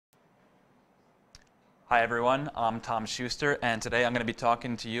Hi everyone, I'm Tom Schuster, and today I'm going to be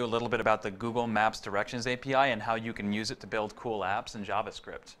talking to you a little bit about the Google Maps Directions API and how you can use it to build cool apps in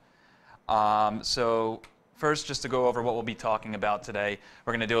JavaScript. So first, just to go over what we'll be talking about today,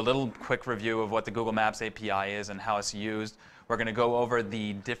 we're going to do a little quick review of what the Google Maps API is and how it's used. We're going to go over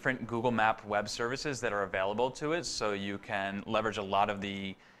the different Google Map web services that are available to it, so you can leverage a lot of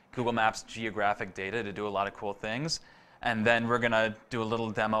the Google Maps geographic data to do a lot of cool things. And then we're going to do a little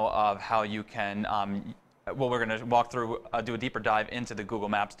demo of how you can, we're going to walk through, do a deeper dive into the Google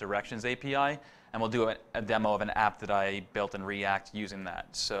Maps Directions API, and we'll do a demo of an app that I built in React using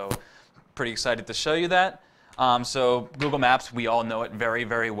that. So pretty excited to show you that. So Google Maps, we all know it very,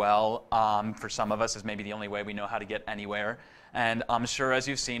 very well. For some of us, it's maybe the only way we know how to get anywhere. And I'm sure, as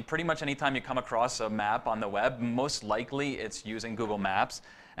you've seen, pretty much anytime you come across a map on the web, most likely it's using Google Maps.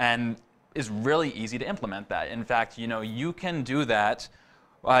 And is really easy to implement that. In fact, you can do that.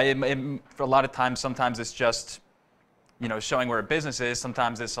 For a lot of times, sometimes it's just, showing where a business is.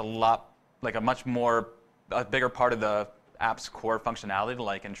 Sometimes it's a bigger part of the app's core functionality,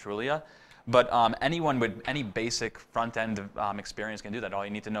 like in Trulia. But anyone with any basic front-end experience can do that. All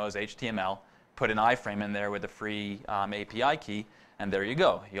you need to know is HTML, put an iframe in there with a free API key, and there you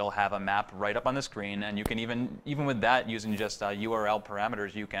go. You'll have a map right up on the screen, and you can even with that, using just URL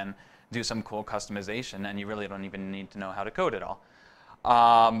parameters, you can do some cool customization, and you really don't even need to know how to code it all.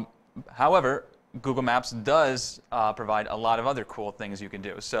 However, Google Maps does provide a lot of other cool things you can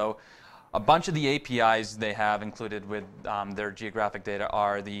do. So a bunch of the APIs they have included with their geographic data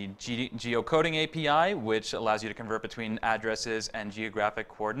are the geocoding API, which allows you to convert between addresses and geographic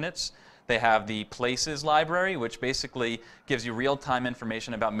coordinates. They have the Places library, which basically gives you real-time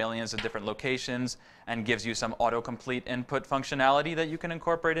information about millions of different locations and gives you some autocomplete input functionality that you can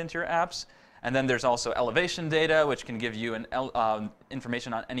incorporate into your apps. And then there's also elevation data, which can give you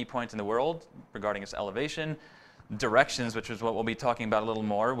information on any point in the world regarding its elevation. Directions, which is what we'll be talking about a little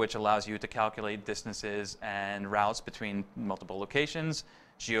more, which allows you to calculate distances and routes between multiple locations.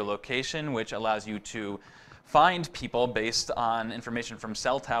 Geolocation, which allows you to find people based on information from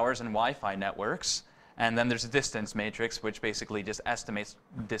cell towers and Wi-Fi networks. And then there's a distance matrix, which basically just estimates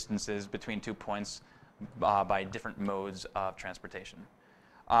distances between 2 points by different modes of transportation.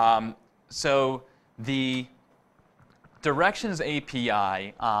 So the Directions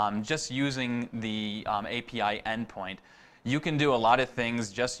API, just using the API endpoint, you can do a lot of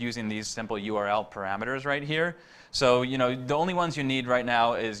things just using these simple URL parameters right here. So, the only ones you need right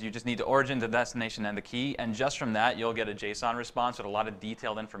now is you just need the origin, the destination, and the key. And just from that, you'll get a JSON response with a lot of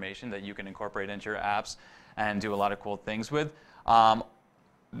detailed information that you can incorporate into your apps and do a lot of cool things with.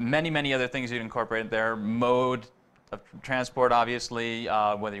 Many other things you can incorporate there. Mode of transport, obviously,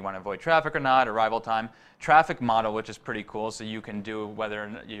 whether you want to avoid traffic or not, arrival time. Traffic model, which is pretty cool. So you can do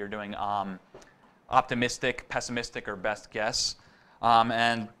whether you're doing optimistic, pessimistic, or best guess.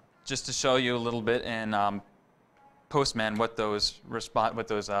 And just to show you a little bit in Postman what those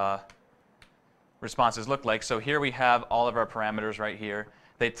responses look like. So here we have all of our parameters right here.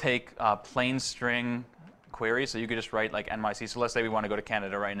 They take plain string queries, so you could just write like NYC. So let's say we want to go to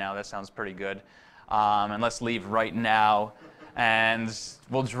Canada right now. That sounds pretty good. And let's leave right now. And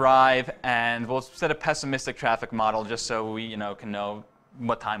we'll drive, and we'll set a pessimistic traffic model just so we can know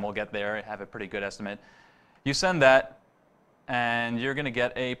what time we'll get there, have a pretty good estimate. You send that, and you're going to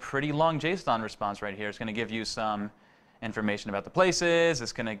get a pretty long JSON response right here. It's going to give you some information about the places.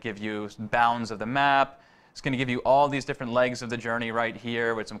 It's going to give you bounds of the map. It's going to give you all these different legs of the journey right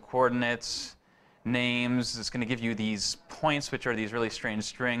here with some coordinates, names. It's going to give you these points, which are these really strange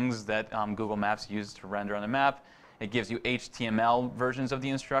strings that Google Maps uses to render on the map. It gives you HTML versions of the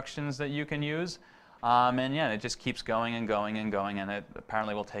instructions that you can use. And yeah, it just keeps going and going and going, and it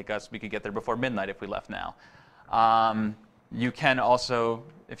apparently will take us, we could get there before midnight if we left now. You can also,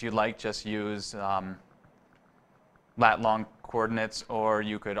 if you'd like, just use lat-long coordinates, or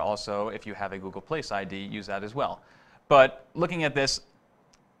you could also, if you have a Google Place ID, use that as well. But looking at this,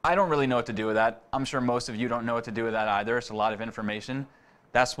 I don't really know what to do with that. I'm sure most of you don't know what to do with that either. It's a lot of information.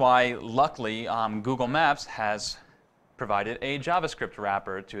 That's why, luckily, Google Maps has provided a JavaScript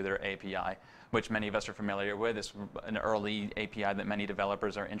wrapper to their API, which many of us are familiar with. It's an early API that many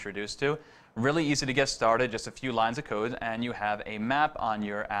developers are introduced to. Really easy to get started, just a few lines of code, and you have a map on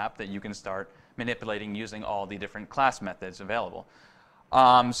your app that you can start manipulating using all the different class methods available.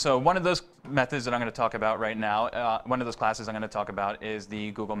 So one of those methods that I'm going to talk about right now, one of those classes I'm going to talk about is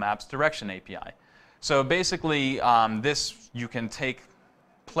the Google Maps Direction API. So basically, you can take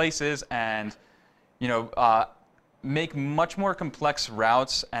places and make much more complex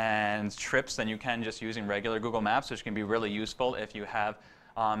routes and trips than you can just using regular Google Maps, which can be really useful if you have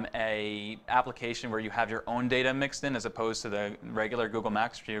a application where you have your own data mixed in as opposed to the regular Google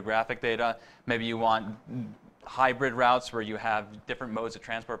Maps geographic data. Maybe you want hybrid routes where you have different modes of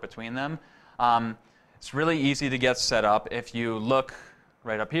transport between them. It's really easy to get set up. If you look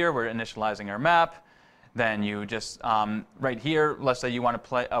right up here, we're initializing our map. Then you just, right here, let's say you want to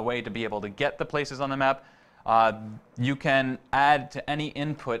play a way to be able to get the places on the map. You can add to any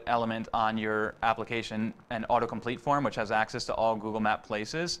input element on your application an autocomplete form, which has access to all Google Map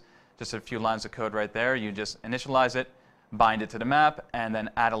places. Just a few lines of code right there. You just initialize it, bind it to the map, and then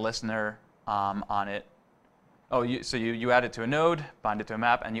add a listener on it. So you add it to a node, bind it to a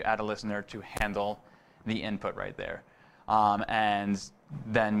map, and you add a listener to handle the input right there. And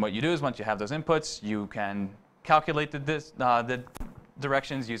then what you do is once you have those inputs, you can calculate the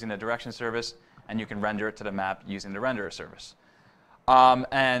directions using the direction service, and you can render it to the map using the renderer service.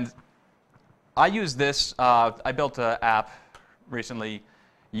 And I use this. I built an app recently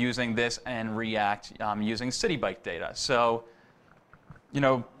using this and React using CitiBike data. So,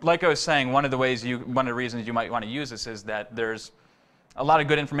 like I was saying, one of the reasons you might want to use this is that there's a lot of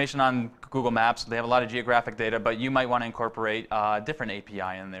good information on Google Maps. They have a lot of geographic data, but you might want to incorporate a different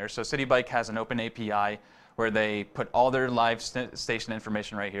API in there. So CitiBike has an open API where they put all their live station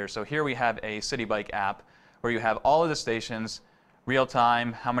information right here. So here we have a CitiBike app where you have all of the stations, real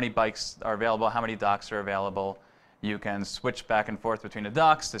time, how many bikes are available, how many docks are available. You can switch back and forth between the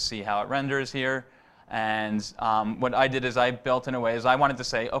docks to see how it renders here. And what I did is I built in a way is I wanted to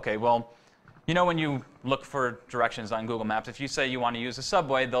say, okay, well, when you look for directions on Google Maps, if you say you want to use a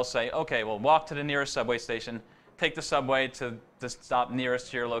subway, they'll say, okay, well, walk to the nearest subway station, take the subway to the stop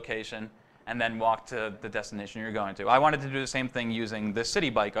nearest to your location, and then walk to the destination you're going to. I wanted to do the same thing using the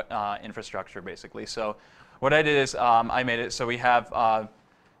CitiBike infrastructure, basically. So what I did is I made it so we have,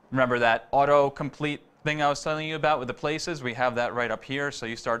 remember that autocomplete thing I was telling you about with the places? We have that right up here. So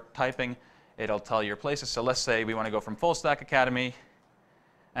you start typing, it'll tell your places. So let's say we want to go from Full Stack Academy,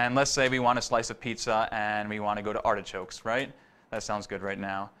 and let's say we want a slice of pizza and we want to go to Artichokes, right? That sounds good right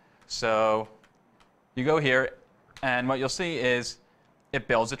now. So you go here, and what you'll see is it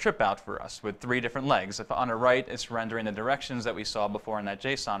builds a trip out for us with 3 different legs. If on the right, it's rendering the directions that we saw before in that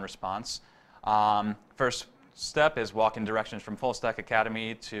JSON response. First step is walking directions from Full Stack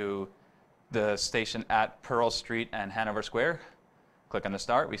Academy to the station at Pearl Street and Hanover Square. Click on the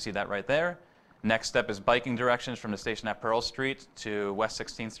start. We see that right there. Next step is biking directions from the station at Pearl Street to West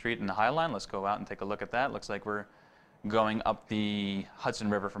 16th Street in the High Line. Let's go out and take a look at that. Looks like we're going up the Hudson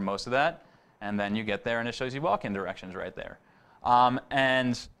River for most of that. And then you get there, and it shows you walk-in directions right there. I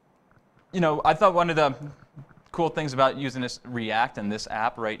thought one of the cool things about using this React and this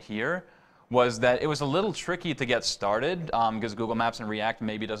app right here was that it was a little tricky to get started because Google Maps and React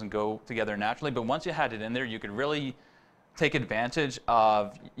maybe doesn't go together naturally. But once you had it in there, you could really take advantage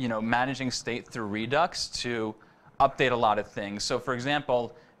of managing state through Redux to update a lot of things. So for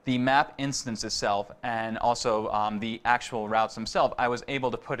example, the map instance itself and also the actual routes themselves, I was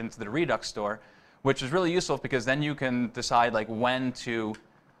able to put into the Redux store, which is really useful because then you can decide like when to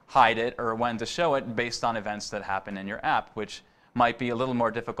hide it or when to show it based on events that happen in your app, which might be a little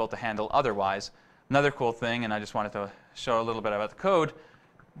more difficult to handle otherwise. Another cool thing, and I just wanted to show a little bit about the code,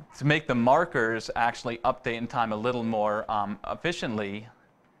 to make the markers actually update in time a little more efficiently,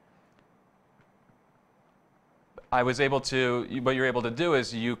 I was able to, what you're able to do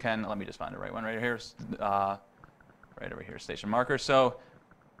is you can, let me just find the right one right here, right over here, station marker. So,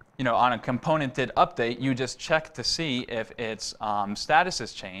 on a component did update, you just check to see if its status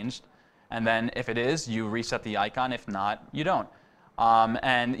has changed. And then if it is, you reset the icon. If not, you don't.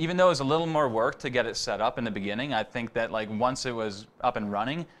 And even though it was a little more work to get it set up in the beginning, I think that once it was up and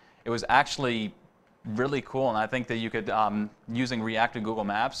running, it was actually really cool. And I think that you could, using React and Google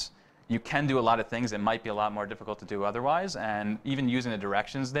Maps, you can do a lot of things that might be a lot more difficult to do otherwise. And even using the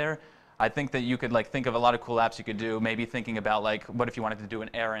directions there, I think that you could think of a lot of cool apps you could do. Maybe thinking about what if you wanted to do an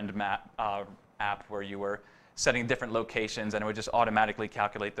errand map app where you were setting different locations and it would just automatically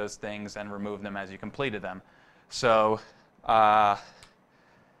calculate those things and remove them as you completed them. So yeah,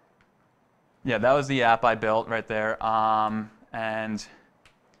 that was the app I built right there. And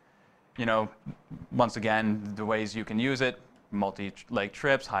once again, the ways you can use it: multi-leg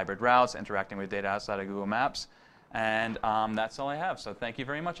trips, hybrid routes, interacting with data outside of Google Maps. And that's all I have. So thank you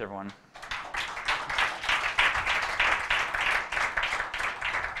very much, everyone.